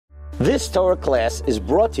This Torah class is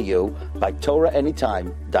brought to you by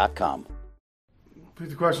TorahAnytime.com. Repeat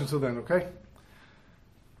the question till then, okay?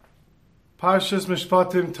 Parshas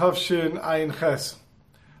Mishpatim Tavshin Ayin Ches.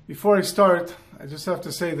 Before I start, I just have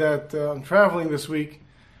to say that I'm traveling this week,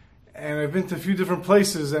 and I've been to a few different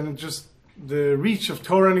places, and just the reach of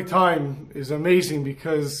Torah Anytime is amazing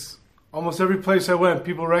because almost every place I went,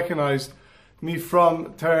 people recognized me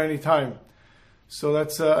from Torah Anytime. So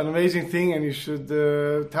that's an amazing thing, and you should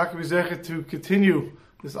to continue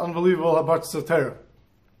this unbelievable Habatz of Torah.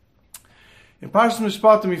 In Parshas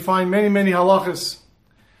Mishpatim, we find many halachas,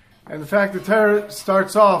 and in fact, the Torah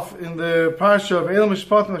starts off in the parsha of El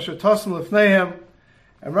Mishpatim Asher Tasim Lefneihem,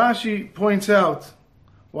 and Rashi points out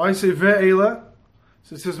why I say Ve'ela.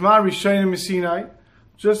 So it says Ma Rishayim Sinai,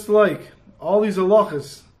 just like all these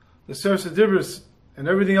halachas, the Seres Dibros, and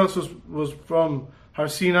everything else was from Har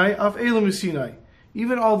Sinai, Av Elam Sinai.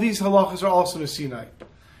 Even all these halachas are also Sinai.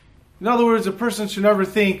 In other words, a person should never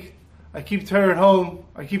think, I keep Torah at home,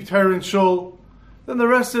 I keep Torah in shul, then the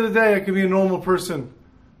rest of the day I can be a normal person.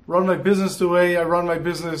 Run my business the way I run my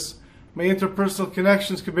business. My interpersonal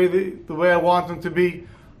connections could be the way I want them to be.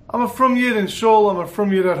 I'm a frum yid in shul, I'm a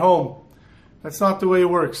frum yid at home. That's not the way it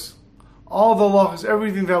works. All the halachas,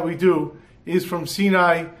 everything that we do is from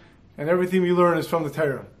Sinai, and everything we learn is from the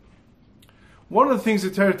Torah. One of the things the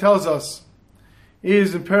Torah tells us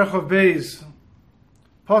is in Perach of Beis,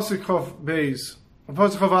 Pasuk of Beis,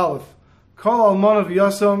 Pasuk of Aleph, Kol almana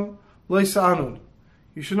v'yasam lo yisa'anun.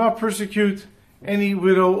 You should not persecute any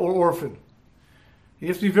widow or orphan. You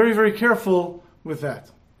have to be very careful with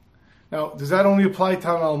that. Now, does that only apply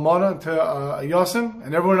to an almana, to a yasim,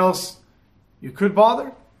 and everyone else you could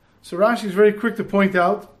bother? So Rashi is very quick to point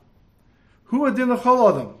out, Hu adin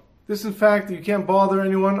l'chol adam. This, in fact, that you can't bother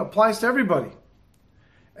anyone, applies to everybody.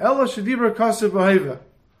 Ella shedibra kasev b'heva.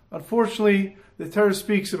 Unfortunately, the Torah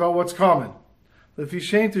speaks about what's common.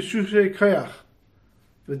 L'fishein teshushay koyach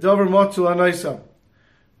v'davar matzul anaisam.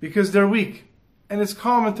 Because they're weak, and it's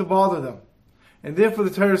common to bother them. And therefore the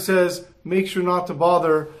Torah says, make sure not to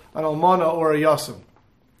bother an almana or a yasim.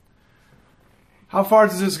 How far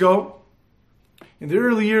does this go? In the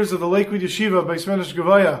early years of the Lakewood Yeshiva by Beis Medrash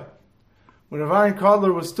Gevaya, when Rav Aaron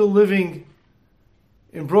Kotler was still living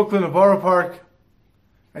in Brooklyn at Borough Park,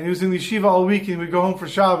 and he was in the yeshiva all week and we'd go home for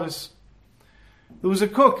Shabbos, there was a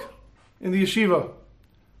cook in the yeshiva,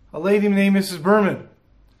 a lady named Mrs. Berman,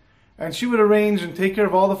 and she would arrange and take care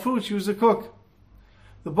of all the food. She was a cook.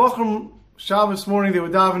 The Bochum Shabbos morning, they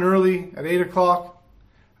would daven early at 8 o'clock,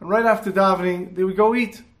 and right after davening, they would go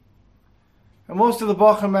eat. And most of the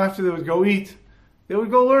Bochum, after they would go eat, they would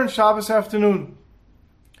go learn Shabbos afternoon.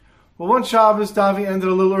 Well, one Shabbos, davening ended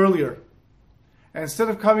a little earlier. And instead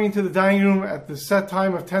of coming into the dining room at the set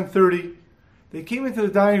time of 10:30, they came into the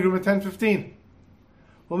dining room at 10:15.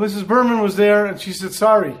 Well, Mrs. Berman was there, and she said,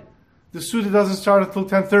 sorry, the Suda doesn't start until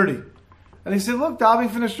 10:30. And he said, look,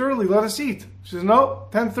 davening finished early, let us eat. She says, no,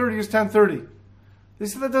 10:30 is 10:30. They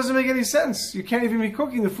said, that doesn't make any sense. You can't even be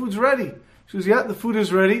cooking, the food's ready. She says, yeah, the food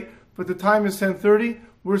is ready, but the time is 10:30.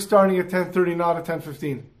 We're starting at 10:30, not at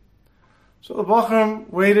 10:15. So the Bachram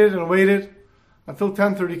waited until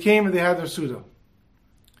 10:30 came, and they had their Suda.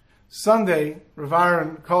 Sunday, Rav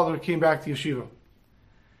Aaron Kotler came back to yeshiva.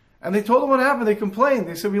 And they told him what happened. They complained.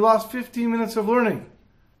 They said, we lost 15 minutes of learning.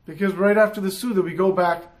 Because right after the Suda, we go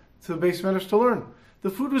back to the Beis Medrash to learn. The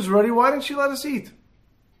food was ready. Why didn't she let us eat?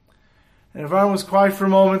 And Rav Aaron was quiet for a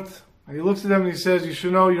moment. And he looked at them and he says, you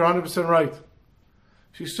should know you're 100% right.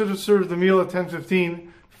 She stood to serve the meal at 10:15.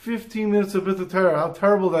 15 minutes of B'tah Torah. How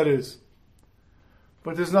terrible that is.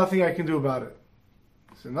 But there's nothing I can do about it.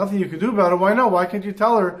 So nothing you can do about it. Why no? Why can't you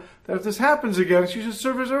tell her that if this happens again, she should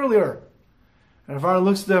serve us earlier? And Rav Aaron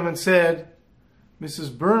looks at them and said,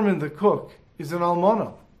 Mrs. Berman, the cook, is an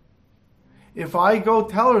almana. If I go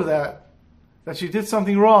tell her that she did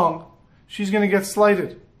something wrong, she's going to get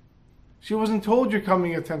slighted. She wasn't told you're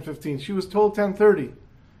coming at 10:15. She was told 10:30.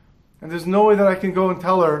 And there's no way that I can go and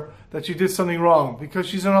tell her that she did something wrong because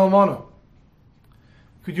she's an almana.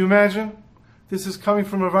 Could you imagine? This is coming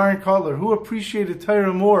from Rav Aaron Kotler, who appreciated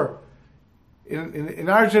Torah more in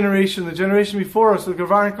our generation, the generation before us, like Rav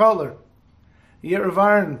Aaron Kotler. Yet Rav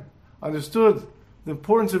Aaron understood the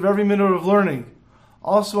importance of every minute of learning,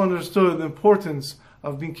 also understood the importance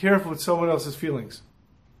of being careful with someone else's feelings.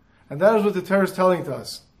 And that is what the Torah is telling to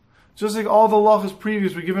us. Just like all the halachas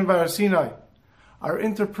previous were given by our Sinai, our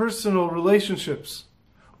interpersonal relationships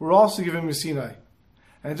were also given by Sinai.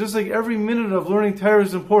 And just like every minute of learning Torah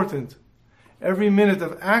is important, every minute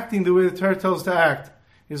of acting the way the Torah tells us to act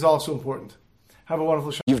is also important. Have a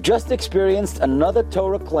wonderful show. You've just experienced another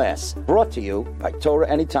Torah class brought to you by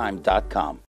TorahAnytime.com.